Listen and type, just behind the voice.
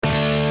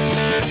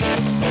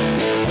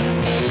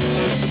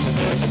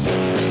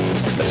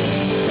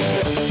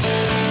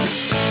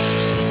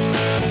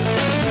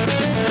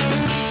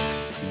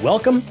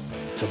Welcome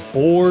to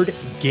Board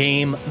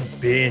Game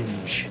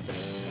Binge,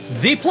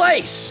 the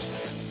place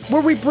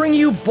where we bring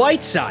you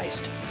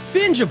bite-sized,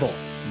 bingeable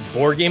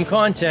board game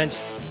content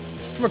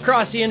from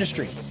across the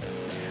industry.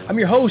 I'm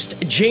your host,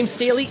 James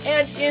Staley,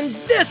 and in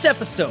this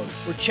episode,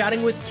 we're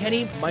chatting with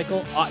Kenny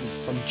Michael Otten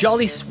from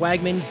Jolly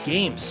Swagman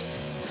Games.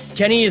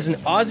 Kenny is an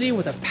Aussie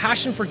with a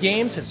passion for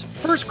games. His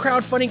first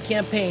crowdfunding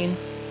campaign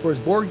for his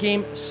board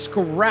game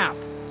Scrap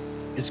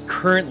is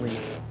currently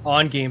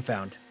on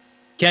GameFound.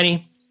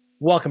 Kenny,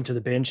 welcome to the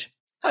binge.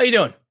 How you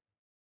doing?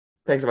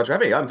 Thanks so much for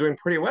having me. I'm doing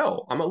pretty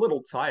well. I'm a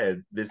little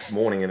tired this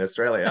morning in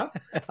Australia,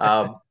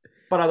 but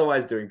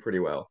otherwise doing pretty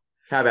well.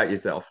 How about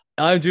yourself?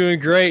 I'm doing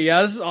great.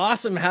 Yeah, this is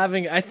awesome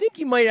I think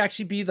you might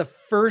actually be the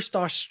first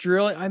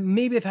Australian.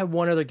 Maybe I've had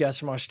one other guest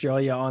from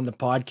Australia on the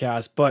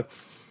podcast, but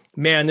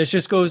man, this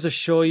just goes to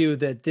show you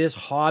that this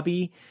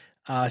hobby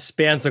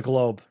spans the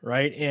globe,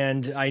 right?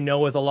 And I know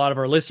with a lot of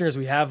our listeners,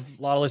 we have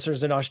a lot of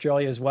listeners in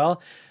Australia as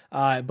well.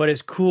 But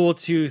it's cool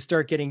to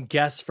start getting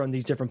guests from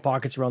these different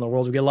pockets around the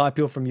world. We get a lot of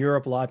people from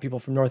Europe, a lot of people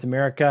from North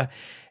America,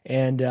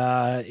 and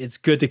it's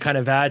good to kind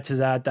of add to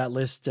that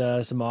list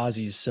some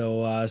Aussies.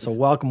 So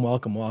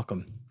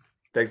welcome.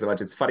 Thanks so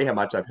much. It's funny how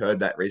much I've heard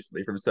that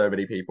recently from so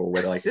many people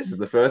where they're like, this is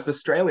the first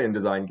Australian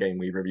design game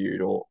we've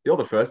reviewed, or you're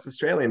the first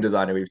Australian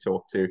designer we've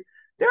talked to.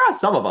 There are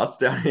some of us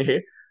down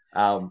here.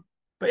 But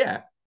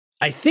yeah.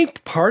 I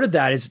think part of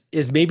that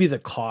is maybe the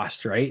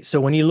cost, right? So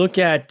when you look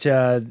at,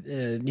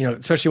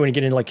 especially when you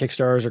get into like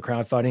Kickstarters or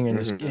crowdfunding,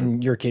 and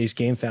in your case,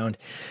 GameFound,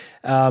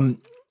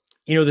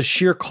 the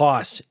sheer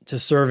cost to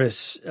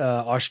service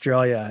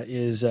Australia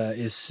is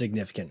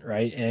significant,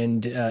 right?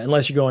 And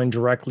unless you're going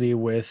directly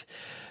with,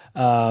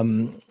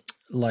 was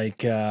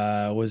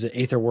it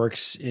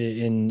Aetherworks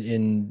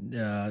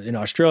in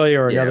Australia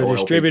or another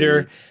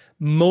distributor?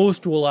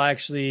 Most will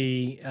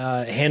actually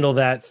handle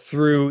that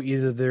through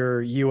either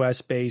their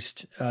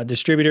US-based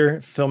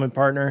distributor, fulfillment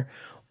partner,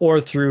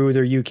 or through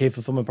their UK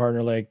fulfillment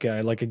partner, like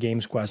a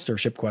GamesQuest or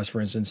ShipQuest,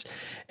 for instance,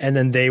 and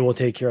then they will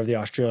take care of the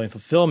Australian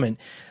fulfillment.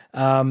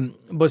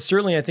 But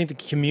certainly, I think the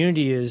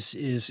community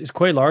is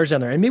quite large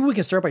down there, and maybe we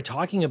can start by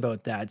talking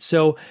about that.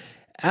 So,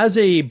 as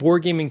a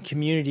board gaming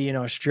community in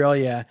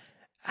Australia,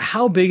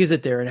 how big is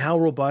it there, and how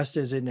robust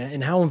is it,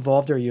 and how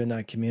involved are you in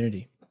that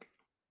community?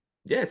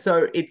 Yeah,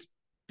 so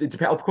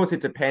of course,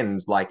 it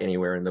depends like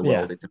anywhere in the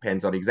world. Yeah. It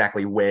depends on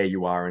exactly where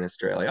you are in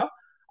Australia.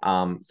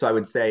 So I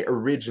would say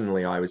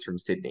originally I was from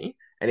Sydney,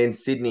 and in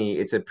Sydney,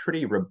 it's a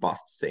pretty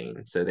robust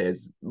scene. So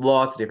there's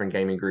lots of different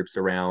gaming groups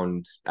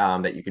around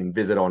that you can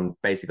visit on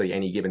basically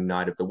any given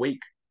night of the week.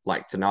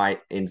 Like tonight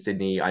in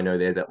Sydney, I know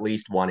there's at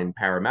least one in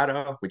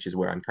Parramatta, which is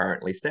where I'm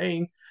currently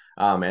staying.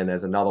 And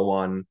there's another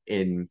one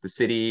in the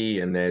city,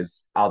 and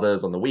there's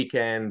others on the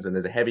weekends, and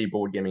there's a heavy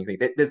board gaming thing.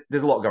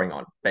 There's a lot going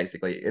on,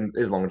 basically,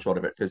 is long and short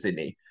of it for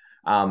Sydney.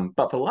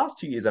 But for the last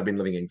 2 years, I've been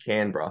living in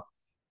Canberra.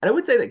 And I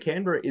would say that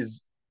Canberra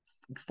is,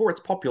 for its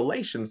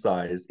population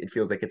size, it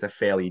feels like it's a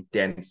fairly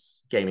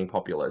dense gaming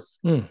populace.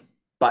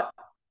 But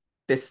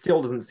there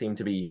still doesn't seem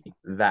to be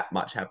that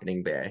much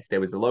happening there. If there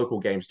was the local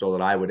game store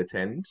that I would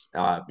attend,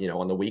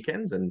 on the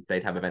weekends, and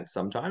they'd have events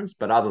sometimes.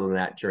 But other than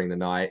that, during the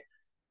night,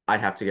 I'd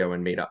have to go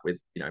and meet up with,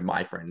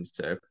 my friends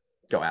to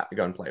go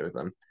and play with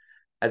them.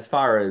 As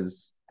far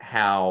as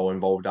how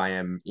involved I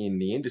am in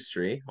the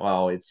industry,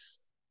 well, it's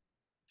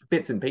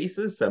bits and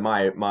pieces. So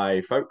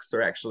my folks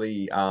are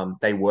actually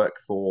they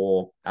work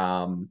for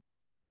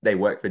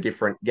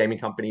different gaming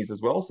companies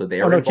as well. So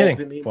they're involved in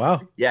the industry.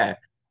 Wow. Yeah.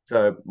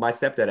 So my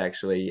stepdad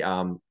actually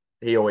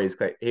he always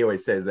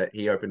says that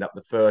he opened up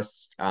the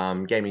first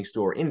gaming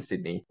store in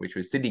Sydney, which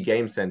was Sydney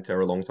Game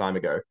Centre a long time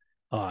ago.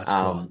 Oh, that's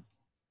cool.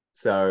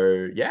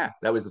 So yeah,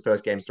 that was the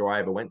first game store I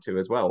ever went to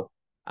as well.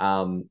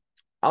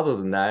 Other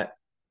than that,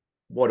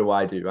 what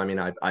do? I mean,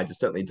 I just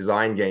certainly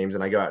design games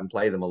and I go out and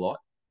play them a lot.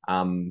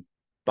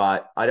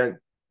 But I don't.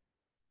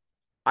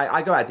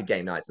 I go out to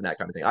game nights and that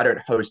kind of thing. I don't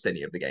host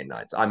any of the game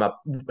nights. I'm a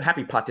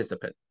happy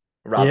participant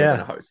rather than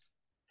a host.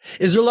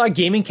 Is there a lot of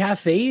gaming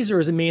cafes, or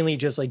is it mainly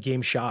just like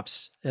game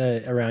shops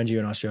around you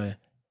in Australia?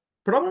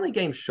 Predominantly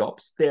game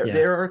shops.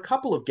 There are a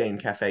couple of game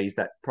cafes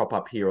that prop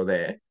up here or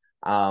there,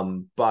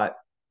 but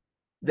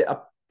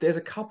there's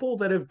a couple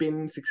that have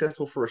been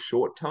successful for a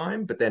short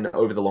time, but then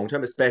over the long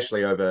term,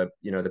 especially over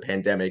the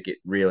pandemic, it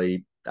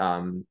really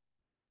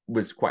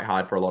was quite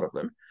hard for a lot of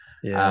them.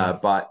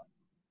 But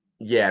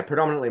yeah,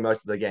 predominantly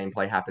most of the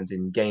gameplay happens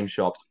in game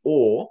shops,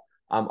 or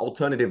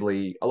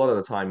alternatively, a lot of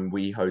the time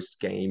we host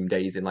game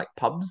days in like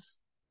pubs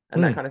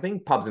and that kind of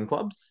thing. Pubs and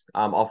clubs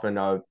often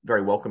are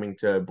very welcoming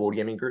to board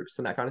gaming groups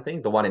and that kind of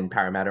thing. The one in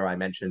Parramatta I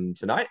mentioned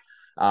tonight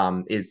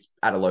is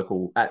at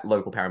local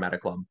Parramatta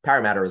club.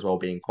 Parramatta as well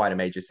being quite a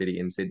major city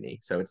in Sydney,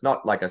 so it's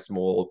not like a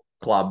small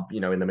club,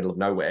 in the middle of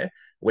nowhere.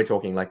 We're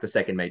talking like the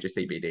second major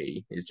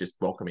CBD is just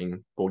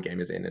welcoming board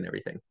gamers in and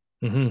everything.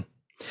 Mm-hmm.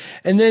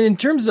 And then in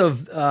terms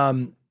of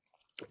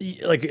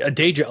like a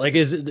day job, like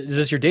is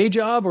this your day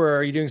job, or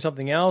are you doing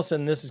something else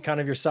and this is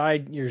kind of your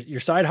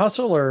side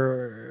hustle,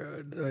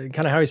 or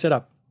kind of how you set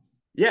up?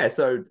 Yeah,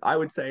 so I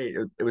would say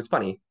it was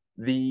funny.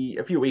 the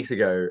a few weeks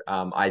ago,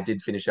 I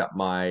did finish up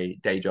my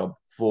day job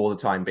for the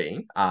time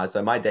being.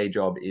 So my day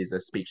job is a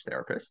speech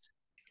therapist,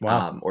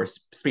 Wow. or a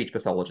speech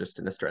pathologist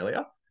in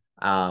Australia.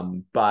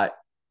 But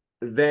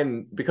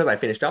then because I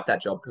finished up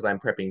that job because I'm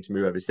prepping to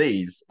move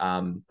overseas,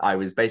 I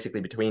was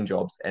basically between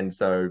jobs, and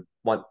so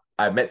what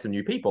I met some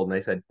new people, and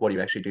they said, "What do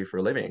you actually do for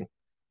a living?"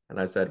 And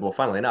I said, "Well,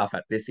 funnily enough,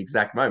 at this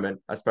exact moment,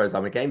 I suppose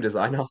I'm a game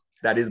designer.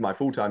 That is my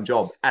full-time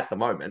job at the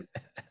moment."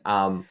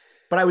 Um,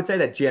 but I would say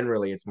that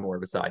generally it's more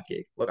of a side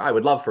gig. Look, I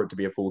would love for it to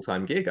be a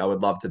full-time gig. I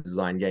would love to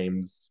design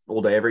games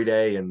all day, every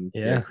day, and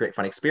Yeah. create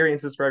fun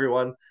experiences for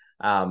everyone.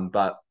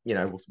 But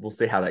we'll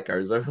see how that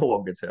goes over the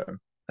longer term.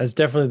 That's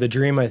definitely the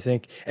dream, I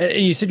think. And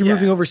you said you're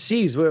moving Yeah,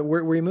 overseas. Where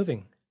are you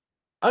moving?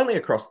 only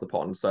across the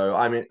pond. So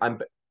I mean, I'm.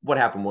 What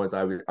happened was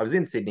I was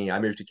in Sydney. I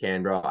moved to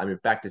Canberra. I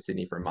moved back to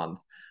Sydney for a month,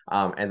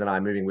 and then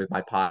I'm moving with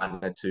my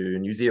partner to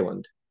New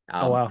Zealand,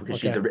 Oh, wow.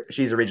 because Okay.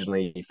 she's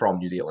originally from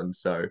New Zealand.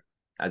 So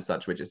as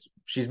such,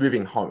 she's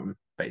moving home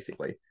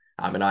basically,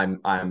 and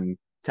I'm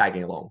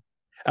tagging along.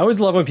 I always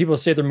love when people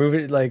say they're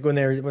moving, like when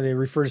they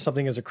refer to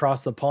something as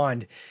across the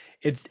pond.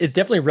 It's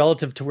definitely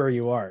relative to where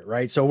you are,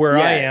 right? So where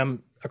I Yeah,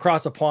 am,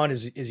 across the pond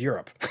is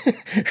Europe,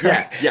 right?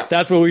 yeah, yeah,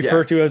 That's what we yeah,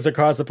 refer to as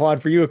across the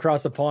pond. For you,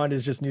 across the pond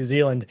is just New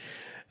Zealand,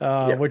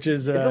 yeah. which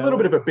is It's a little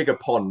bit of a bigger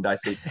pond, I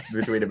think,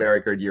 between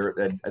America and Europe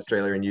and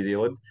Australia and New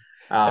Zealand.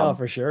 oh, Um,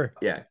 for sure.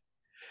 yeah,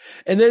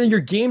 And then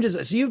your game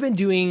design. So you've been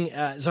doing.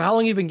 So how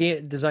long have you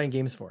been designing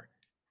games for?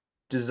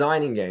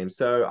 designing games.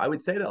 So I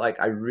would say that like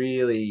I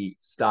really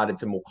started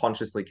to more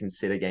consciously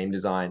consider game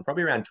design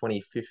probably around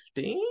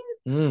 2015.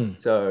 Mm,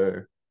 So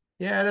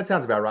yeah, that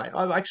sounds about right.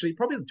 I've actually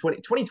probably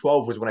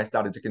 2012 was when I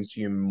started to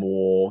consume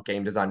more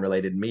game design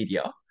related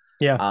media.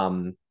 yeah.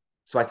 Um,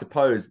 so I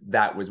suppose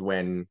that was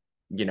when,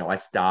 I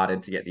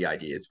started to get the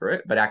ideas for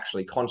it, but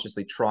actually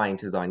consciously trying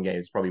to design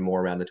games probably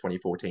more around the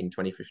 2014,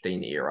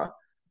 2015 era.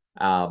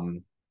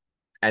 Um,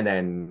 and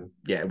then,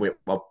 yeah,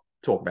 I'll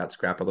talk about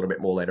Scrap a little bit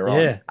more later on.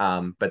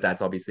 Yeah. But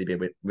that's obviously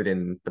been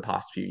within the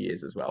past few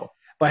years as well.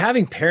 By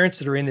having parents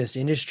that are in this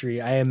industry,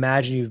 I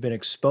imagine you've been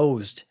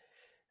exposed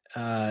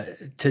uh,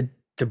 to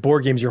to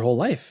board games your whole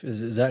life.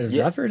 Is Yeah.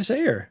 that fair to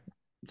say? Or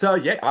So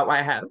yeah,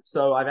 I have.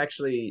 So I've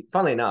actually,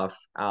 funnily enough,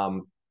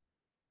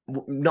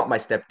 not my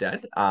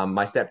stepdad.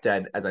 My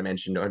stepdad, as I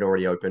mentioned, had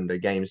already opened a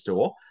game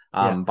store.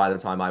 yeah, By the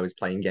time I was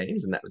playing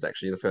games, and that was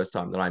actually the first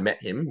time that I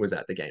met him was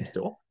at the game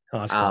store. oh,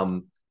 that's cool.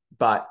 Um,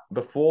 but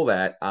before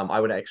that, I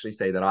would actually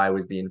say that I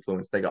was the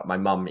influence that got my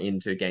mum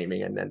into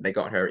gaming, and then they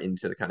got her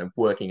into the kind of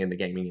working in the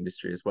gaming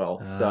industry as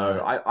well. So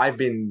Uh, I've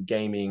been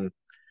gaming,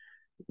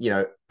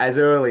 as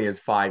early as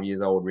 5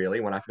 years old,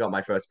 really, when I got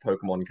my first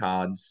Pokemon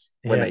cards,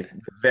 when yeah, the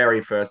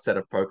very first set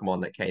of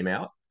Pokemon that came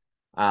out,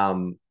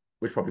 um,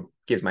 which probably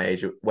gives my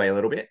age away a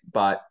little bit.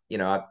 But,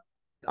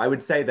 I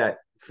would say that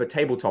for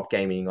tabletop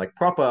gaming, like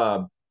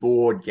proper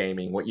board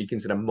gaming, what you'd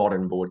consider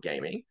modern board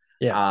gaming,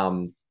 yeah.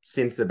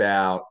 since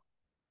about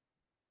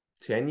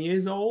 10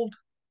 years old.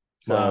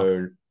 Wow.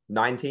 So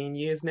 19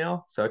 years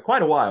now. So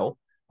quite a while.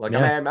 Like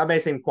Yeah. I may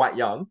seem quite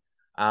young,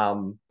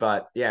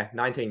 but yeah,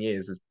 19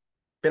 years has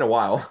been a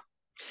while.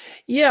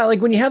 Yeah,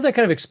 like when you have that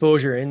kind of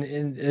exposure, and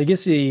I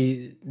guess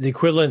the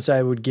equivalence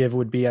I would give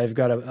would be I've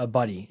got a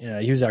buddy.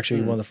 He was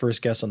actually one of Mm. the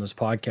first guests on this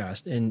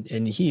podcast,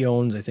 and he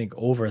owns I think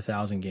over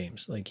 1,000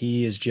 games. Like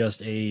he is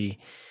just a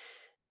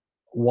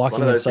One of walking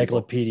those people.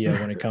 encyclopedia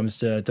when it comes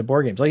to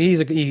board games. Like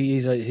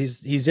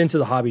he's into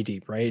the hobby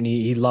deep, right? And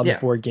he loves Yeah.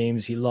 board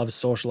games. He loves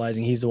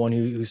socializing. He's the one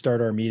who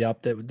started our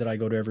meetup that I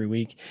go to every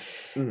week.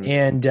 Mm.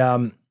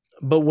 And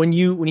but when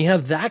you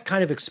have that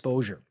kind of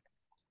exposure,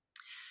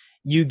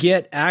 you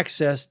get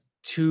access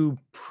to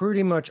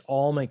pretty much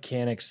all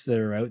mechanics that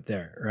are out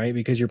there, right?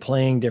 Because you're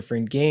playing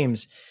different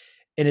games,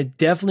 and it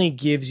definitely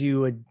gives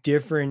you a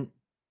different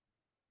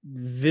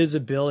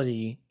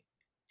visibility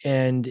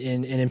and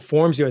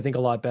informs you, I think, a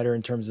lot better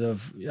in terms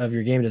of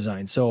your game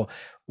design. So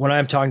when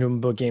I'm talking to him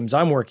about games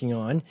I'm working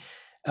on,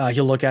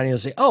 he'll look at it and he'll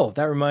say, "Oh,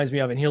 that reminds me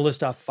of," and he'll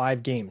list off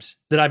 5 games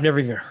that I've never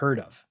even heard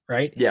of,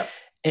 right? Yeah.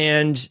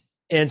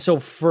 And so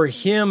for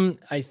him,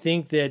 I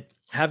think that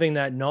having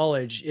that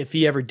knowledge, if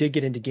he ever did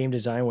get into game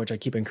design, which I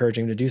keep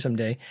encouraging him to do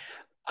someday,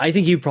 I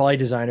think he'd probably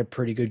design a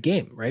pretty good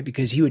game, right?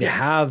 Because he would Yeah.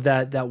 have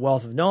that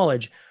wealth of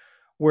knowledge.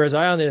 Whereas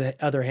I, on the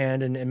other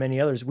hand, and many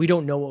others, we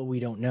don't know what we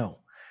don't know,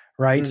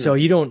 right? So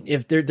Mm. you don't,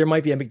 if there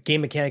might be a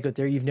game mechanic out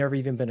there you've never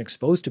even been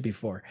exposed to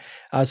before.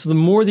 So the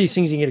more these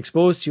things you get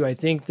exposed to, I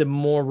think the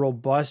more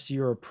robust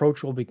your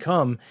approach will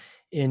become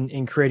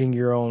in creating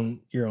your own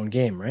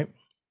game, right?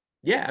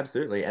 Yeah,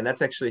 absolutely. And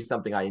that's actually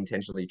something I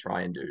intentionally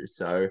try and do.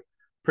 So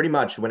pretty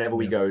much whenever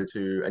we Yeah. go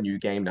to a new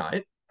game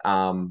night,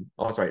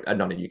 oh sorry,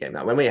 not a new game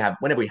night,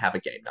 whenever we have a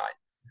game night,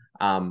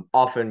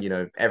 often,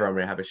 everyone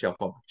will have a shelf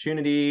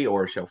opportunity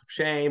or a shelf of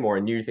shame or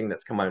a new thing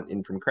that's come out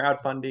in from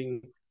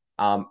crowdfunding.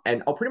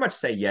 And I'll pretty much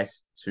say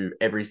yes to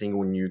every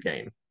single new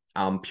game.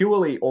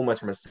 Purely almost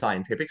from a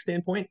scientific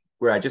standpoint,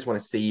 where I just want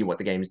to see what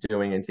the game's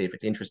doing and see if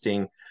it's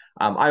interesting.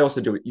 I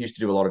also used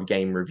to do a lot of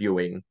game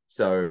reviewing,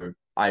 so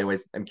I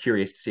always am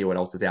curious to see what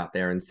else is out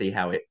there and see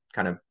how it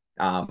kind of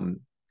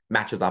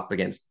matches up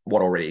against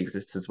what already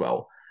exists as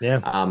well.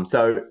 Yeah.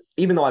 So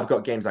even though I've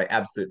got games I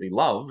absolutely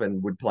love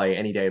and would play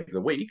any day of the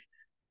week,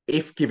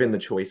 if given the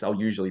choice, I'll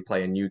usually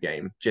play a new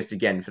game just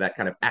again for that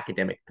kind of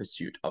academic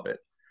pursuit of it.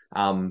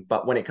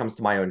 But when it comes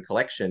to my own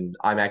collection,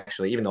 I'm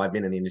actually, even though I've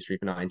been in the industry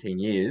for 19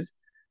 years,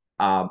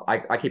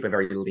 I keep a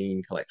very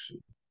lean collection.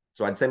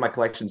 So I'd say my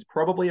collection's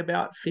probably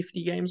about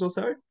 50 games or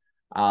so.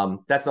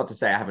 That's not to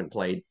say I haven't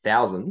played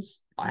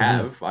thousands. I Mm-hmm.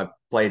 have. I've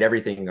played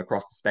everything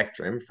across the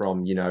spectrum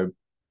from,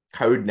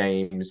 code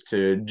names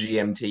to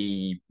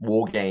GMT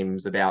war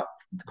games about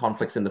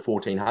conflicts in the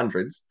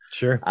 1400s.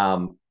 Sure.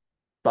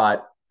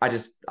 But I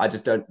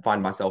just don't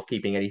find myself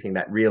keeping anything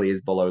that really is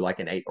below like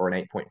an 8 or an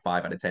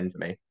 8.5 out of 10 for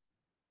me.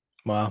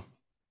 Wow.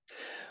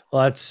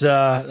 Well, that's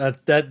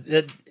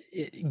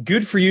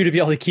good for you to be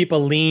able to keep a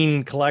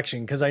lean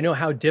collection because I know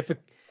how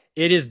difficult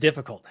it is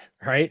difficult,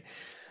 right?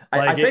 I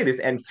Like say it, this,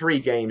 and 3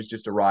 games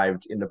just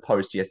arrived in the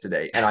post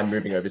yesterday, and I'm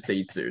moving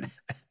overseas soon.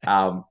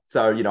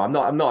 So I'm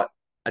not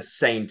a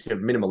saint of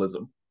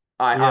minimalism.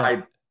 yeah.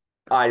 I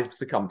I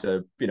succumb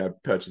to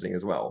purchasing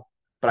as well,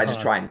 but Uh,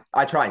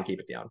 I try and keep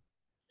it down.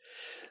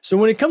 so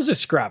when it comes to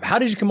scrap, how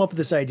did you come up with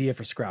this idea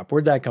for scrap?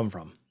 Where'd that come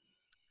from?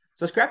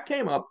 So scrap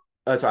came up.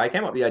 Sorry, I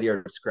came up with the idea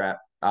of scrap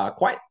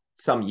quite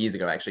some years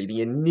ago. Actually,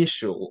 the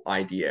initial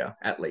idea,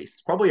 at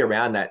least, probably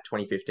around that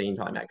 2015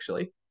 time.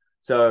 Actually,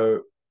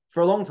 so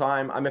for a long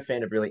time, I'm a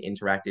fan of really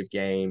interactive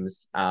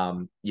games.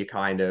 You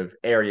kind of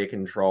area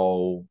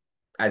control,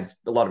 as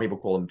a lot of people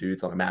call them,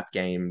 dudes on a map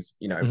games.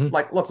 Hmm.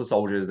 Like lots of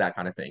soldiers, that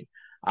kind of thing.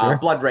 Sure.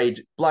 Blood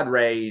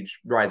Rage,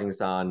 Rising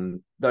Sun,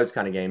 those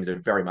kind of games are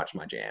very much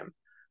my jam.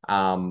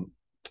 Um,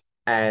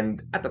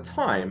 and at the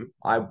time,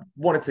 I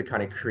wanted to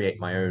kind of create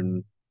my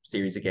own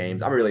series of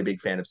games. I'm a really big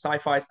fan of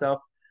sci-fi stuff.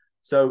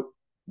 So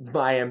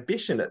my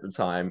ambition at the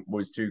time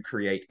was to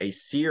create a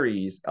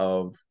series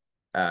of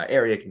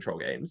area control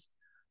games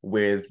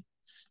with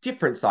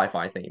different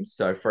sci-fi themes.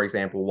 So, for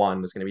example,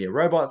 one was going to be a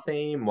robot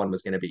theme, one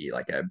was going to be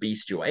like a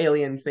bestial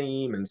alien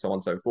theme, and so on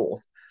and so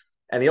forth.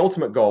 And the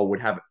ultimate goal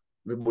would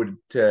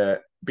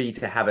be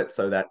to have it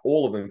so that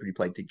all of them could be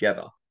played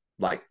together.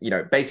 Like,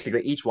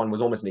 basically each one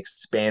was almost an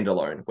expand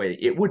alone, where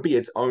it would be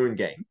its own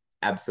game,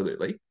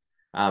 absolutely.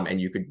 And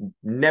you could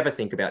never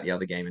think about the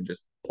other game and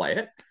just play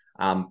it.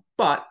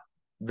 But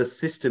the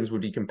systems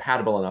would be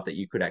compatible enough that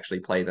you could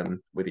actually play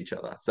them with each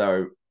other.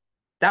 So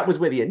that was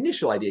where the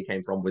initial idea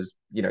came from, was,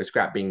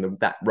 Scrap being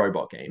that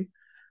robot game,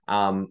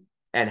 and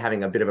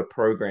having a bit of a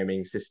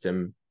programming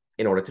system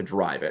in order to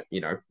drive it,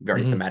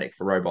 very Hmm. thematic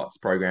for robots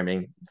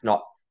programming. It's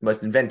not the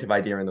most inventive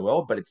idea in the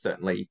world, but it's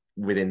certainly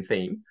within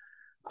theme.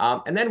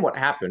 And then what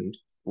happened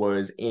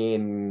was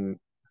in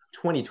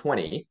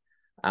 2020,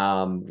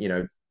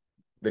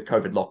 the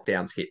COVID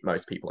lockdowns hit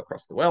most people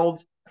across the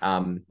world.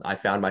 I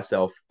found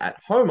myself at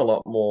home a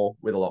lot more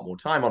with a lot more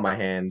time on my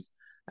hands.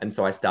 And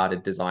so I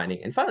started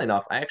designing. And funnily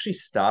enough, I actually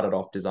started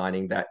off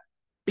designing that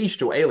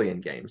Bestial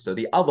Alien game. So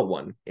the other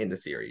one in the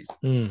series.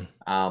 Mm.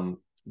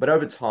 But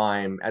over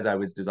time, as I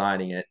was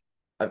designing it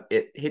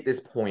hit this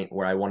point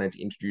where I wanted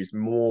to introduce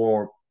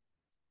more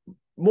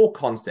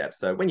concepts.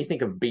 So when you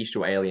think of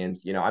bestial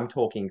aliens, I'm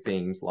talking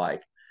things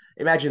like,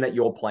 imagine that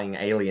you're playing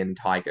alien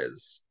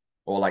tigers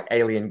or like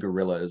alien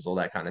gorillas or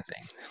that kind of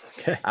thing.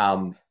 Okay.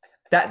 Um,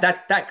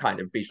 that kind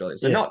of bestial alien.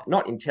 So Yeah.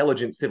 not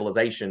intelligent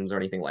civilizations or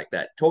anything like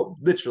that. Talk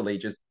literally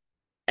just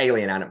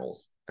alien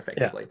animals, Yeah.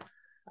 effectively.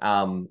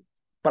 Um,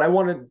 but I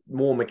wanted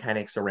more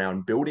mechanics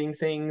around building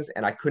things,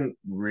 and I couldn't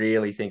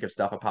really think of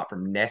stuff apart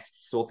from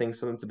nests or things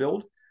for them to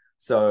build.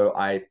 So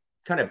I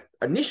kind of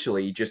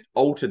initially just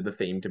altered the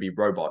theme to be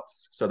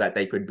robots so that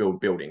they could build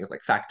buildings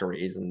like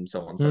factories and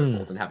so on and so Mm.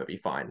 forth and have it be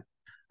fine.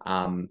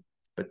 Um,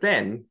 but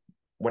then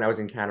when I was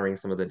encountering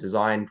some of the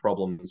design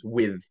problems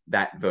with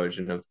that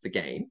version of the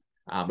game,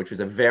 which was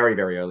a very,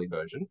 very early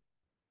version,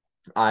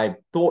 I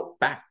thought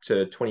back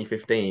to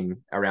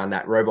 2015 around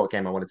that robot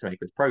game I wanted to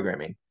make with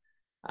programming,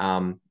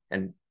 and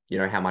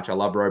how much I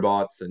love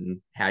robots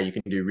and how you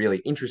can do really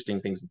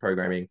interesting things with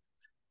programming.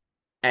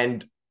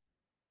 And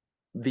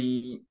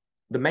the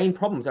the main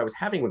problems I was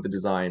having with the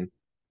design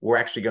were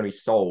actually going to be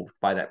solved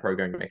by that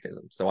programming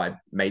mechanism. So I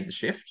made the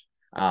shift,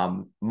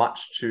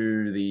 much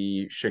to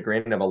the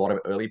chagrin of a lot of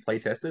early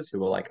playtesters who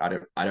were like, I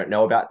don't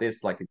know about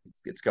this. Like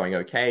it's going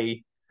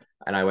okay.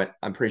 And I went,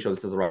 I'm pretty sure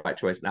this is the right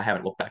choice. And I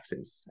haven't looked back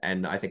since.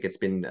 And I think it's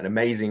been an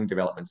amazing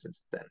development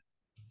since then.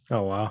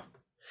 Oh, wow.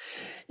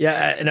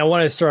 Yeah, and I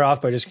want to start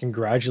off by just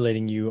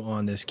congratulating you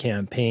on this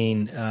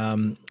campaign.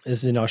 This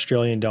is in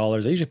Australian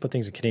dollars. I usually put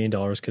things in Canadian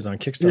dollars because on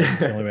Kickstarter it's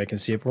the only way I can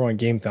see it. But we're on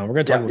GameFound. We're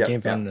going to talk Yep, about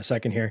yep, GameFound yep. in a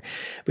second here.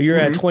 But you're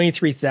at Mm-hmm.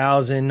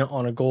 23,000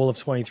 on a goal of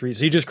 23.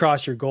 So you just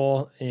crossed your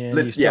goal, and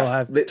you still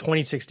Yeah. have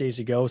 26 days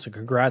to go. So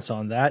congrats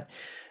on that.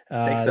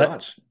 Thanks Uh, so that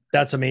much.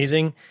 that's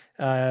amazing.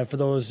 For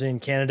those in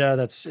Canada,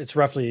 it's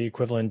roughly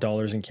equivalent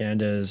dollars in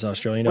Canada as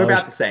Australian We're dollars.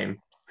 about the same.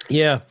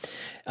 Yeah.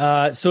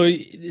 So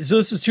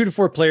this is 2 to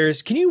 4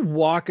 players. Can you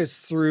walk us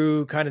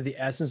through kind of the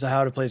essence of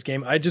how to play this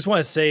game? I just want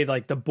to say,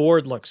 like, the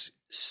board looks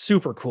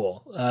super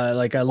cool.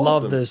 Like, I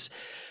love Awesome. this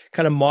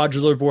kind of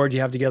modular board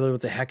you have together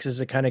with the hexes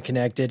that kind of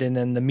connected, and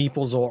then the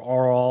meeples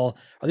are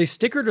they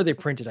stickered or are they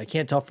printed? I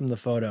can't tell from the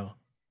photo.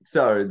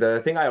 So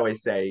the thing I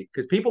always say,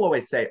 because people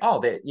always say, oh,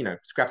 they're,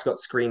 Scrap's got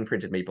screen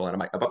printed meeple. And I'm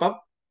like,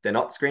 up. They're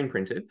not screen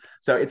printed.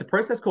 So it's a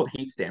process called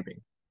heat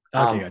stamping.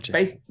 Okay,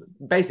 gotcha.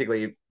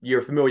 Basically, if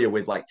you're familiar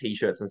with like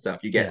t-shirts and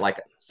stuff, you get Yeah.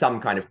 like some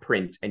kind of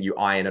print and you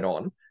iron it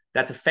on.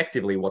 That's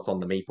effectively what's on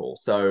the meeple.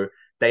 So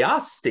they are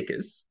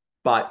stickers,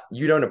 but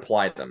you don't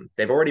apply them.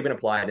 They've already been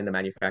applied in the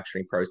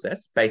manufacturing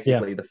process. Yeah.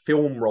 Basically, the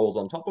film rolls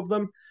on top of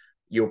them.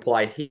 You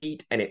apply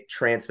heat and it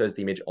transfers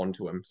the image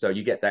onto them. So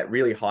you get that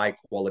really high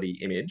quality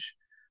image,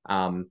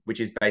 which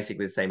is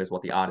basically the same as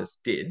what the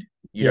artist did.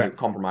 You Yeah. don't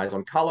compromise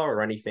on color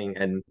or anything,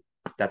 and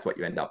that's what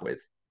you end up with,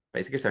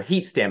 basically. So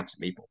heat stamped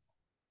meeple.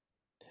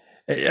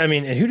 I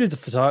mean, and who did the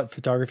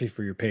photography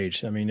for your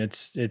page? I mean,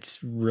 it's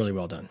really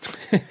well done.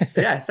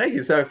 Yeah, thank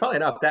you. So, funnily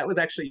enough, that was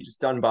actually just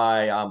done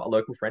by a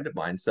local friend of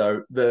mine.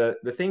 So the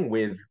thing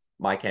with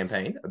my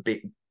campaign, a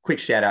big quick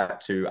shout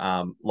out to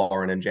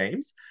Lauren and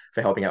James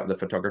for helping out with the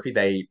photography.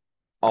 They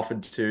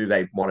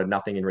wanted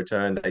nothing in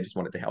return. They just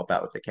wanted to help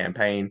out with the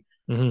campaign.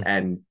 Hmm.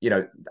 And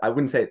I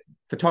wouldn't say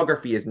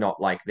photography is not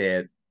like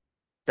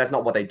that's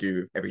not what they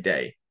do every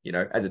day.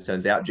 As it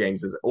turns out,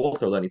 James is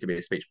also learning to be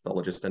a speech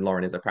pathologist, and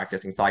Lauren is a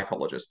practicing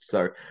psychologist.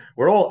 So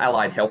we're all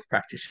allied health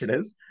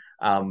practitioners,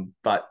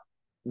 but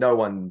no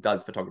one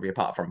does photography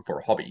apart from for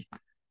a hobby.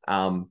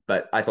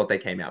 But I thought they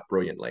came out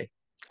brilliantly.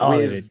 Oh,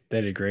 they With did.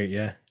 They did great.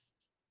 Yeah.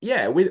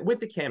 Yeah, with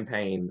the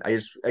campaign, I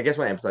guess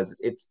want to emphasize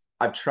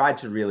I've tried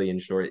to really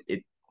ensure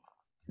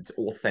it's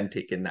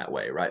authentic in that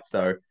way, right?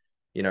 So,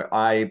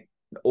 I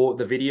all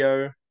the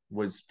video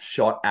was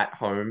shot at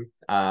home.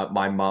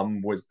 My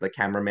mum was the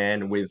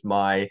cameraman with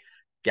my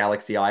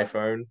Galaxy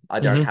iPhone. I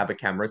don't Hmm. have a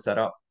camera set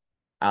up.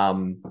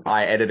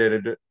 I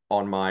edited it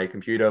on my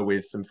computer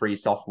with some free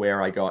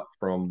software I got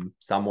from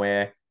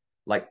somewhere.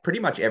 Like pretty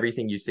much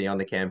everything you see on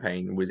the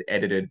campaign was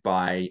edited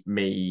by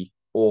me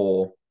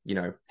or,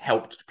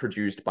 helped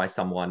produced by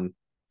someone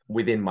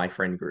within my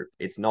friend group.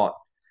 It's not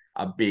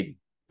a big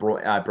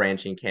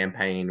branching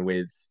campaign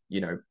with,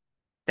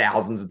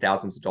 thousands and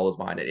thousands of dollars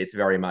behind it. It's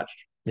very much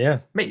Yeah.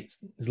 me.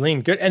 It's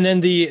lean. Good. And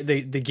then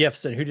the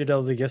gifts, and who did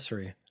all the gifts for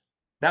you?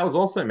 That was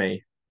also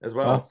me as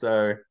well. Wow.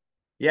 So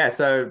yeah,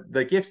 so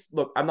the gifts,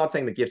 look, I'm not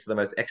saying the gifts are the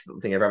most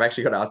excellent thing ever. I've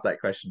actually got to ask that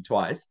question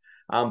twice.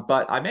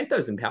 But I made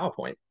those in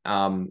PowerPoint.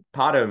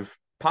 Part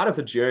of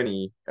the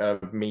journey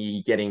of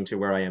me getting to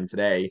where I am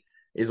today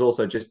is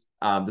also just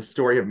the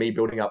story of me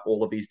building up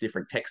all of these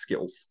different tech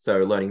skills. So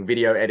learning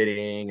video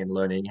editing and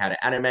learning how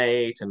to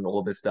animate and all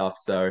of this stuff.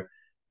 So,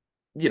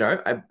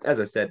 as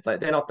I said, like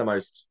they're not the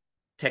most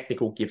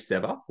technical gifts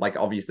ever. Like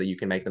obviously you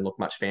can make them look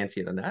much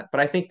fancier than that, but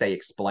I think they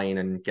explain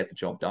and get the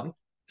job done.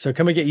 So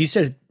come again. You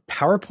said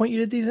PowerPoint you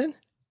did these in?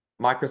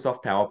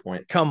 Microsoft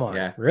PowerPoint. Come on.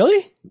 Yeah,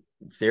 Really?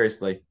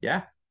 seriously.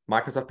 Yeah.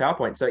 Microsoft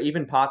PowerPoint. So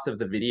even parts of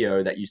the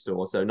video that you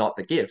saw, so not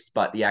the GIFs,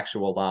 but the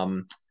actual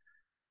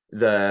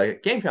the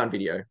GameFound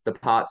video, the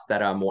parts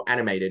that are more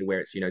animated where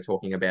it's,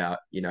 talking about,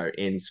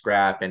 in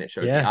Scrap and it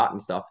shows the Yeah. art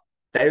and stuff.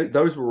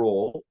 Those were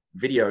all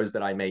videos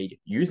that I made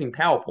using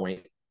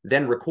PowerPoint,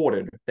 then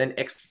recorded, then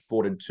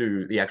exported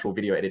to the actual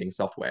video editing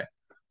software.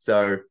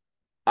 So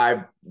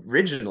I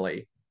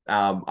originally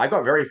I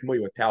got very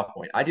familiar with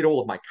PowerPoint. I did all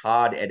of my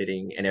card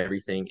editing and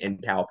everything in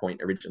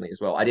PowerPoint originally as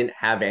well. I didn't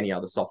have any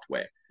other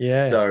software.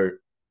 Yeah. So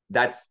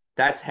that's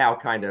how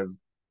kind of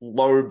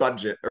low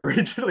budget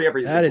originally That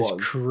everything is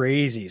was.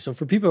 crazy. So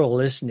for people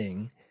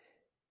listening,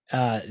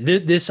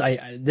 this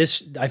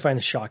I find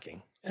this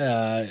shocking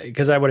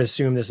because I would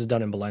assume this is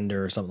done in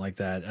Blender or something like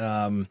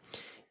that.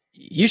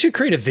 You should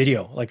create a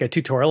video, like a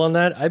tutorial on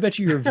that. I bet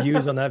you your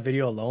views on that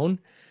video alone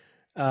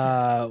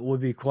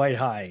would be quite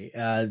high.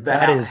 The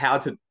That is,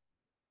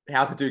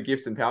 how to do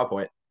GIFs in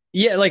PowerPoint.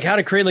 yeah, like how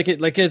to create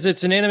like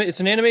it's an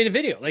animated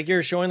video. Like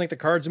you're showing like the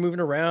cards are moving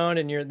around,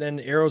 and then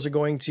arrows are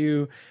going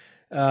to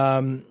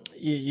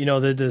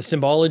the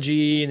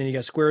symbology, and then you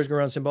got squares going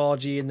around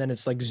symbology, and then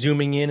it's like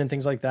zooming in and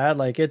things like that.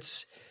 Like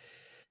it's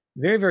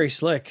very, very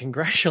slick.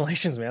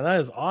 Congratulations, man. That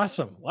is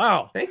awesome.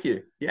 Wow. Thank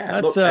you.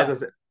 Yeah, That's look, as I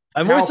said,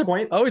 I'm always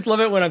PowerPoint. I always love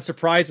it when I'm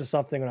surprised at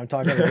something when I'm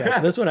talking to guests.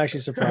 This one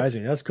actually surprised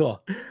me. That's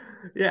cool.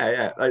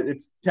 Yeah.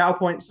 It's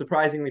PowerPoint,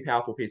 surprisingly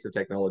powerful piece of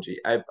technology.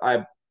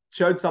 I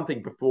showed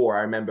something before.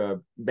 I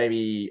remember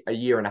maybe a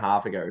year and a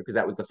half ago because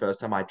that was the first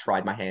time I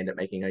tried my hand at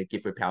making a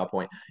GIF with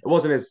PowerPoint. It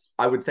wasn't as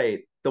I would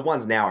say the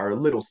ones now are a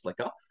little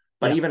slicker,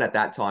 but Yeah. even at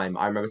that time,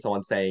 I remember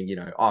someone saying,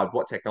 oh,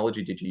 what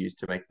technology did you use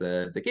to make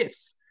the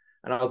GIFs?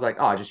 And I was like,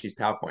 oh, I just used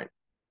PowerPoint,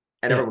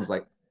 and Yeah. everyone was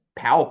like,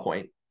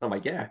 PowerPoint. I'm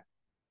like, yeah,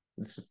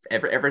 it's just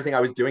everything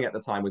I was doing at the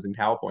time was in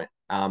PowerPoint.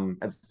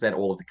 As I said,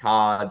 all of the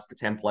cards, the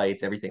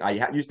templates, everything.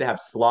 I used to have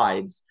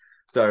slides.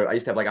 So I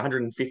used to have like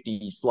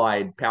 150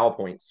 slide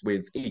PowerPoints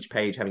with each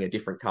page having a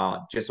different card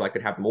just so I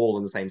could have them all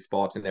in the same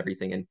spot and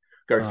everything and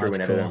go Oh, through that's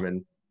and edit cool. them.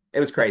 And it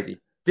was That- crazy.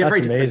 That's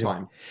Very different amazing.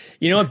 time.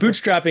 You know what?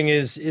 Bootstrapping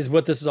is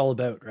what this is all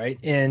about, right?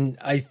 And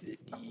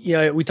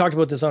we talked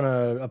about this on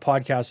a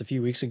podcast a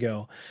few weeks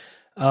ago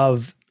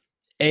of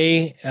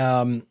there's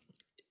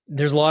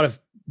a lot of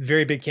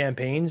very big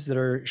campaigns that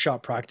are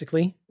shot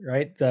practically,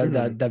 right?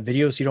 That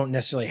video, so you don't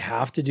necessarily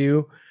have to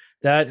do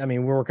that. I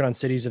mean, we're working on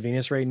Cities of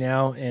Venus right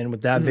now, and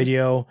with that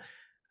video,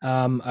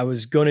 I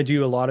was going to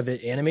do a lot of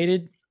it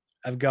animated.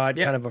 I've got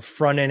kind of a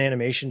front end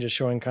animation just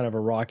showing kind of a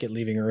rocket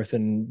leaving Earth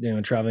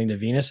and traveling to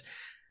Venus.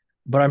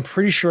 But I'm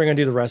pretty sure I'm gonna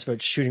do the rest of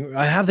it shooting.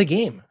 I have the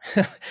game,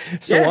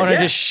 so why don't I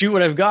just shoot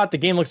what I've got? The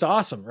game looks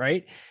awesome,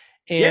 right?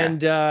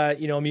 And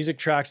music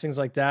tracks, things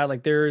like that.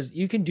 Like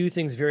you can do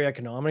things very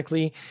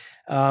economically,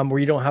 where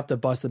you don't have to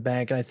bust the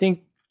bank. And I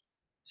think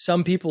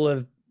some people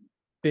have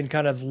been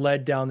kind of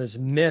led down this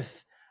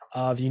myth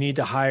of you need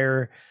to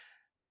hire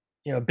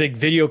a big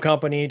video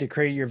company to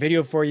create your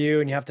video for you,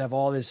 and you have to have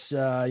all this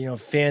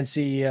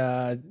fancy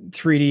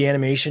 3D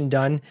animation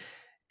done.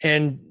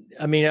 And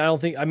I mean,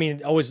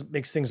 it always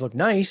makes things look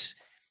nice,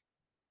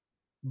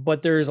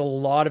 but there's a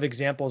lot of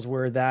examples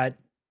where that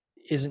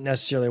isn't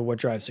necessarily what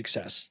drives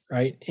success,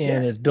 right?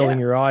 And it's building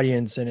your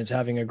audience, and it's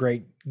having a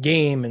great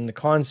game and the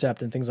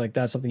concept and things like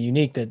that, something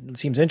unique that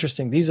seems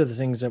interesting. These are the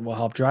things that will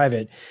help drive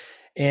it.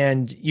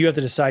 And you have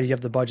to decide if you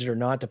have the budget or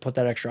not to put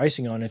that extra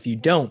icing on. If you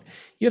don't,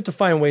 you have to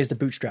find ways to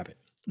bootstrap it.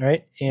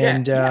 Right.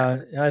 And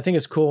I think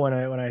it's cool when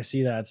I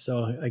see that.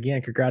 So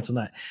again, congrats on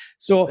that.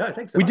 So,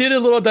 we did a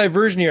little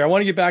diversion here. I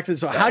want to get back to this.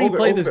 So how do you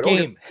play this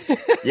game?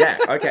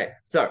 Okay.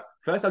 So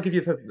first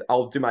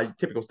I'll do my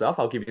typical stuff.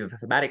 I'll give you the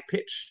thematic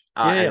pitch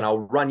and I'll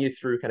run you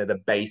through kind of the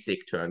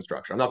basic turn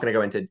structure. I'm not going to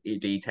go into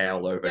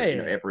detail over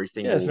every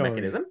single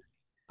mechanism.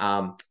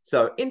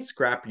 So in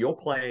Scrap, you're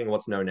playing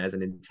what's known as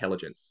an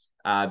intelligence.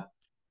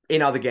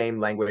 In other game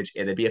language,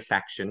 it'd be a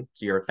faction.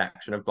 So you're a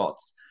faction of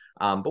bots.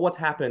 But what's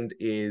happened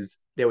is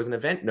there was an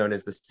event known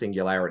as the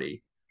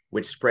Singularity,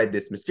 which spread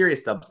this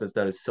mysterious substance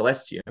known as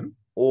Celestium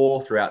all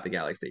throughout the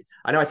galaxy.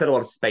 I know I said a lot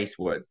of space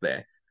words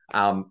there,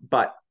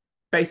 but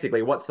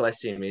basically what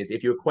Celestium is,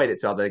 if you equate it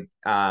to other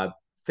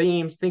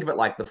themes, think of it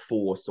like the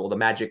Force or the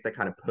magic that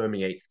kind of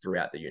permeates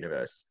throughout the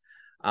universe.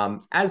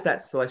 As that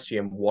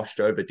Celestium washed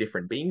over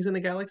different beings in the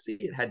galaxy,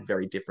 it had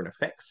very different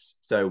effects.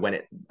 So when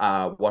it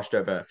washed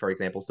over, for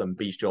example, some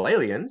bestial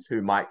aliens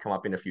who might come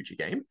up in a future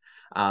game,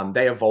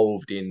 they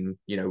evolved in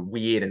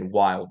weird and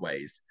wild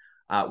ways.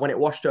 When it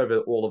washed over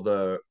all of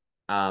the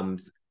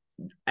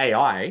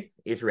AI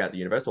throughout the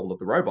universe, all of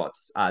the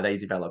robots, they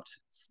developed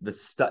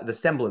the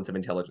semblance of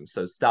intelligence.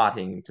 So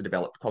starting to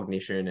develop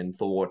cognition and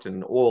thought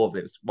and all of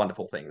those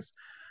wonderful things.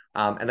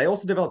 And they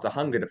also developed a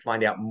hunger to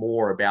find out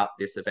more about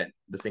this event,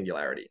 the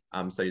Singularity.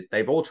 So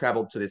they've all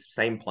traveled to this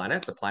same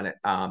planet, the planet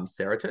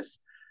Ceratus,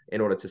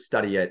 in order to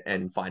study it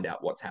and find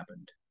out what's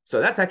happened. So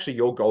that's actually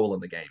your goal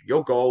in the game.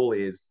 Your goal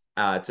is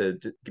to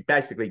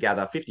basically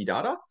gather 50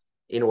 data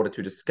in order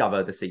to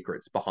discover the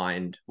secrets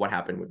behind what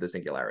happened with the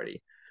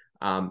Singularity.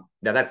 Now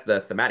that's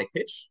the thematic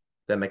pitch.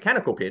 The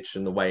mechanical pitch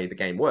and the way the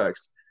game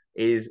works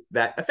is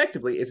that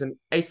effectively is an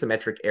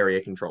asymmetric area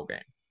control game.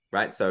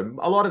 Right. So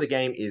a lot of the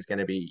game is you're going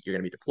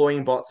to be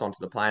deploying bots onto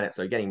the planet.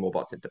 So getting more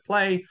bots into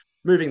play,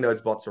 moving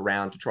those bots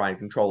around to try and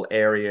control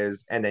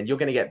areas. And then you're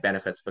going to get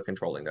benefits for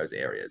controlling those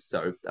areas.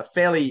 So a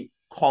fairly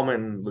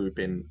common loop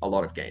in a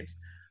lot of games.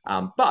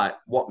 But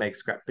what makes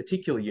Scrap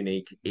particularly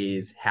unique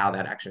is how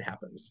that action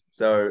happens.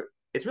 So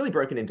it's really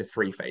broken into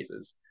 3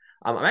 phases.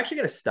 I'm actually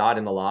going to start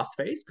in the last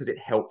phase because it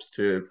helps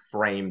to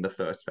frame the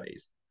first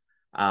phase.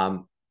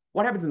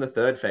 What happens in the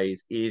third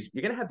phase is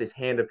you're going to have this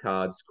hand of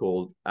cards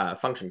called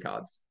function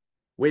cards.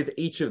 With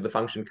each of the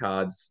function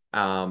cards,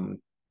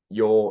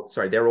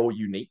 they're all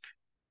unique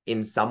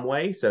in some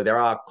way. So there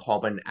are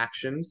common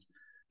actions.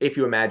 If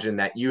you imagine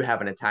that you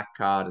have an attack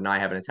card and I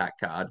have an attack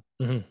card,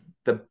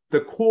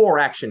 the core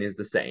action is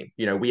the same.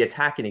 We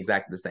attack in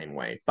exactly the same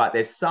way, but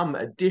there's some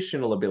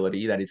additional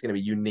ability that is going to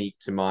be unique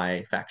to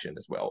my faction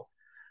as well.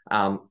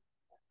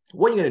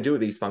 What you're going to do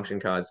with these function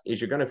cards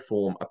is you're going to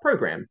form a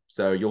program.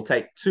 So you'll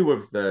take 2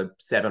 of the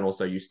 7 or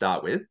so you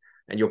start with,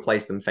 and you'll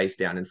place them face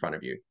down in front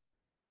of you.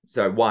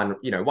 So one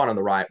on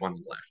the right, one on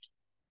the left.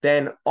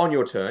 Then on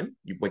your turn,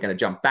 we're going to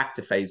jump back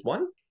to phase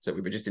 1. So we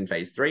were just in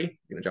phase 3. You're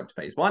going to jump to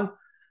phase 1.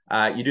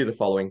 You do the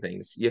following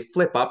things. You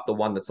flip up the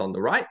one that's on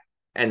the right,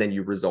 and then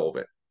you resolve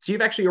it. So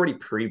you've actually already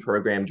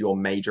pre-programmed your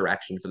major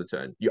action for the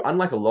turn.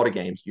 Unlike a lot of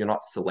games, you're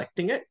not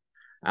selecting it.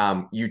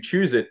 You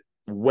choose it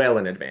well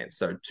in advance,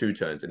 so 2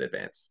 turns in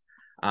advance.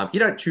 You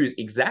don't choose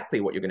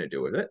exactly what you're going to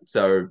do with it.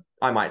 So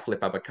I might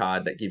flip up a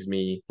card that gives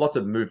me lots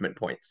of movement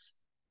points.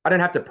 I don't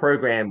have to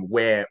program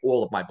where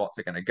all of my bots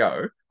are going to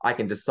go. I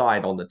can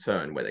decide on the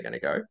turn where they're going to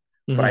go.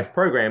 But I've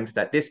programmed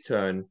that this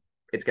turn,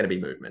 it's going to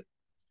be movement.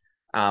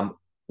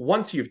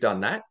 Once you've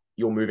done that,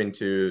 you'll move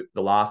into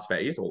the last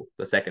phase, or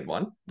the second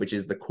one, which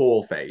is the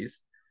call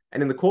phase.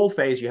 And in the call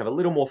phase, you have a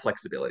little more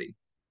flexibility.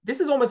 This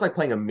is almost like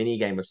playing a mini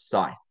game of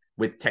Scythe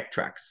with tech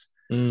tracks.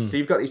 So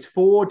you've got these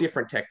 4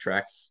 different tech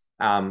tracks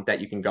that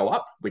you can go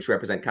up, which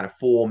represent kind of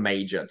 4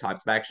 major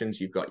types of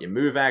actions. You've got your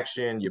move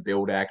action, your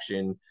build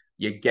action,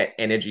 your get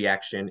energy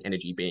action,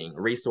 energy being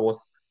a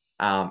resource,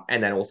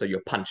 and then also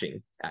your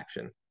punching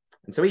action.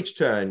 And so each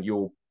turn,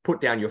 you'll put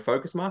down your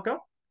focus marker,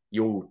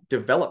 you'll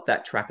develop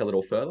that track a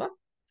little further,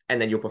 and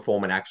then you'll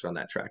perform an action on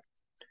that track.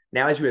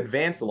 Now, as you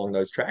advance along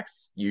those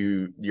tracks,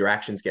 your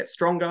actions get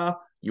stronger.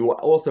 You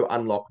also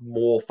unlock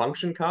more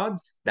function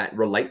cards that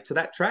relate to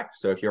that track.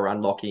 So if you're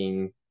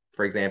unlocking,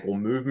 for example,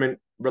 movement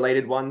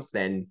related ones,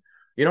 then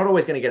you're not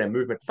always going to get a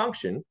movement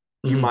function.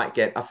 You Mm-hmm. might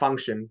get a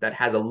function that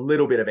has a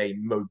little bit of a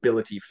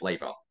mobility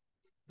flavor,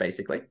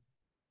 basically.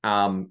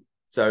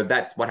 So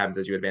that's what happens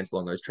as you advance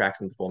along those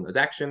tracks and perform those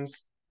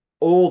actions.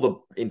 All the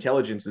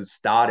intelligences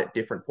start at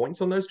different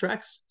points on those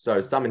tracks. So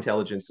some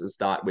intelligences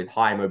start with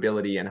high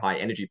mobility and high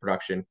energy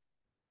production,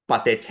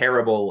 but they're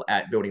terrible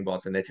at building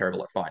bots and they're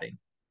terrible at fighting,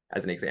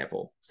 as an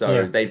example.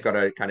 So Yeah. they've got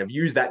to kind of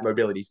use that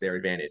mobility to their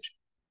advantage.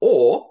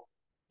 Or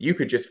you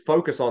could just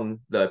focus on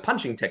the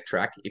punching tech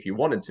track if you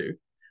wanted to,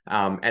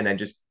 and then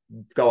just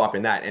go up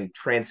in that and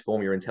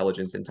transform your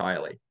intelligence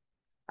entirely.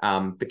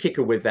 The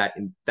kicker with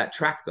that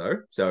track,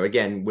 though, so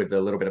again, with a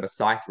little bit of a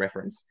scythe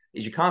reference,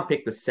 is you can't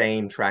pick the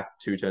same track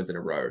 2 turns in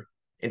a row.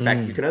 In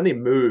fact, you Mm. can only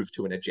move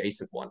to an